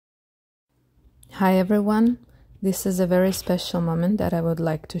Hi everyone, this is a very special moment that I would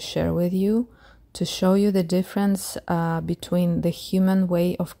like to share with you to show you the difference between the human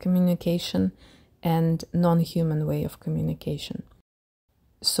way of communication and non-human way of communication.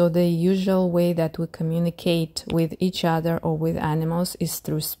 So the usual way that we communicate with each other or with animals is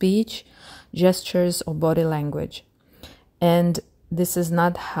through speech, gestures, or body language. And this is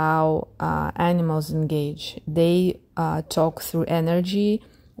not how animals engage. They talk through energy.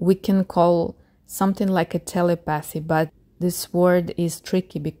 We can call something like a telepathy, but this word is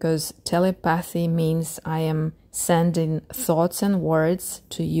tricky because telepathy means I am sending thoughts and words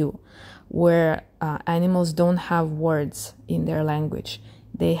to you, where animals don't have words in their language.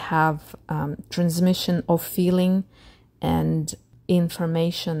 They have transmission of feeling and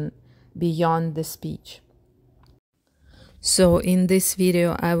information beyond the speech. So in this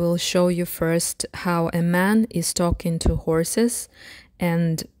video, I will show you first how a man is talking to horses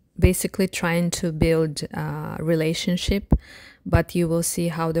and basically trying to build a relationship, but you will see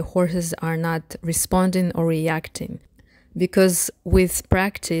how the horses are not responding or reacting. Because with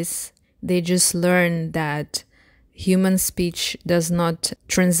practice, they just learn that human speech does not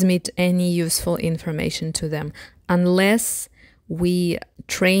transmit any useful information to them unless we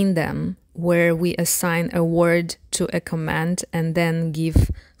train them where we assign a word to a command and then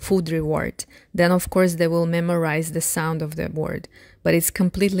give food reward. Then of course they will memorize the sound of the word, but it's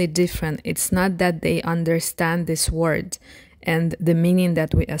completely different. It's not that they understand this word and the meaning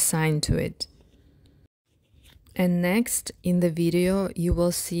that we assign to it. And next in the video you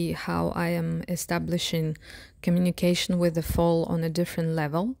will see how I am establishing communication with the foal on a different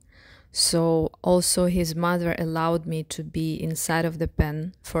level. So also his mother allowed me to be inside of the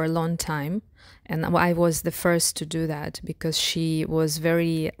pen for a long time, and I was the first to do that because she was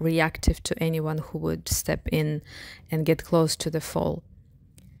very reactive to anyone who would step in and get close to the foal.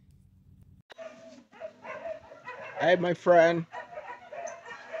 Hey, my friend.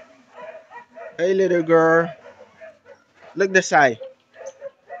 Hey, little girl. Look this eye.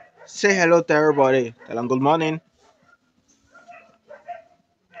 Say hello to everybody. Tell them good morning.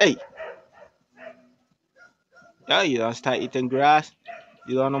 Hey. Yeah, you don't start eating grass.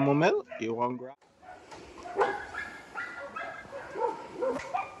 You don't want more milk? You want grass?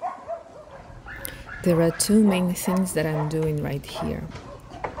 There are two main things that I'm doing right here.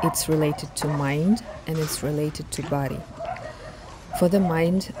 It's related to mind and it's related to body. For the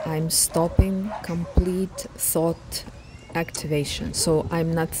mind, I'm stopping complete thought activation. So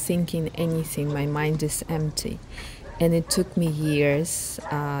I'm not thinking anything. My mind is empty. And it took me years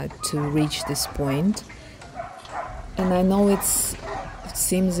to reach this point. And I know it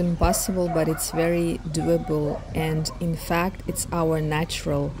seems impossible, but it's very doable. And in fact, it's our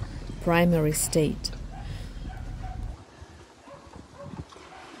natural primary state.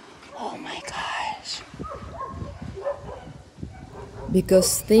 Oh my gosh.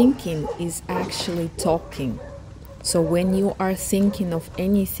 Because thinking is actually talking. So when you are thinking of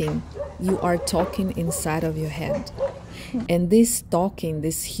anything, you are talking inside of your head. And this talking,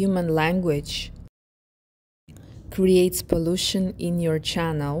 this human language, creates pollution in your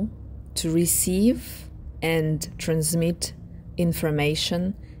channel to receive and transmit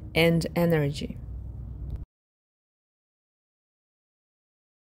information and energy.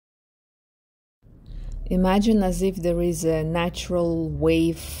 Imagine as if there is a natural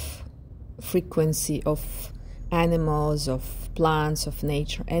wave frequency of animals, of plants, of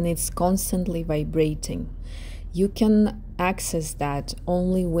nature, and it's constantly vibrating. You can access that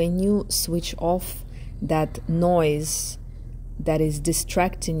only when you switch off that noise that is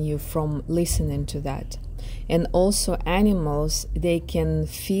distracting you from listening to that. And also animals, they can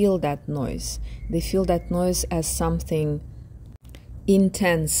feel that noise. They feel that noise as something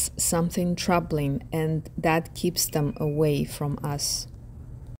intense, something troubling, and that keeps them away from us.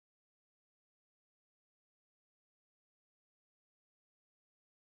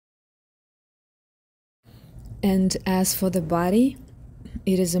 And as for the body,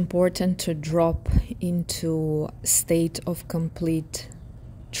 it is important to drop into a state of complete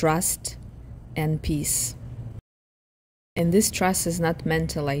trust and peace. And this trust is not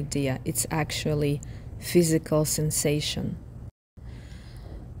mental idea, it's actually physical sensation.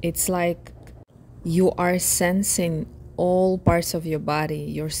 It's like you are sensing all parts of your body,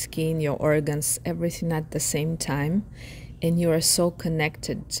 your skin, your organs, everything at the same time. And you are so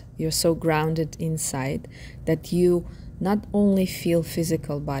connected, you're so grounded inside that you not only feel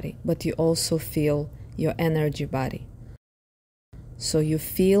physical body, but you also feel your energy body. So you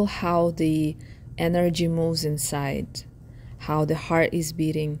feel how the energy moves inside, how the heart is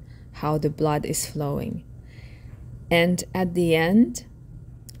beating, how the blood is flowing. And at the end,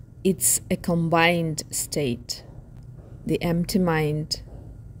 it's a combined state, the empty mind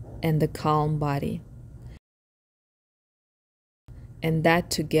and the calm body. And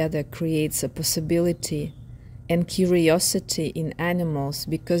that together creates a possibility and curiosity in animals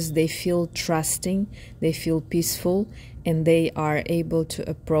because they feel trusting, they feel peaceful, and they are able to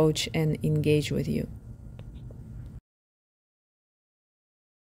approach and engage with you.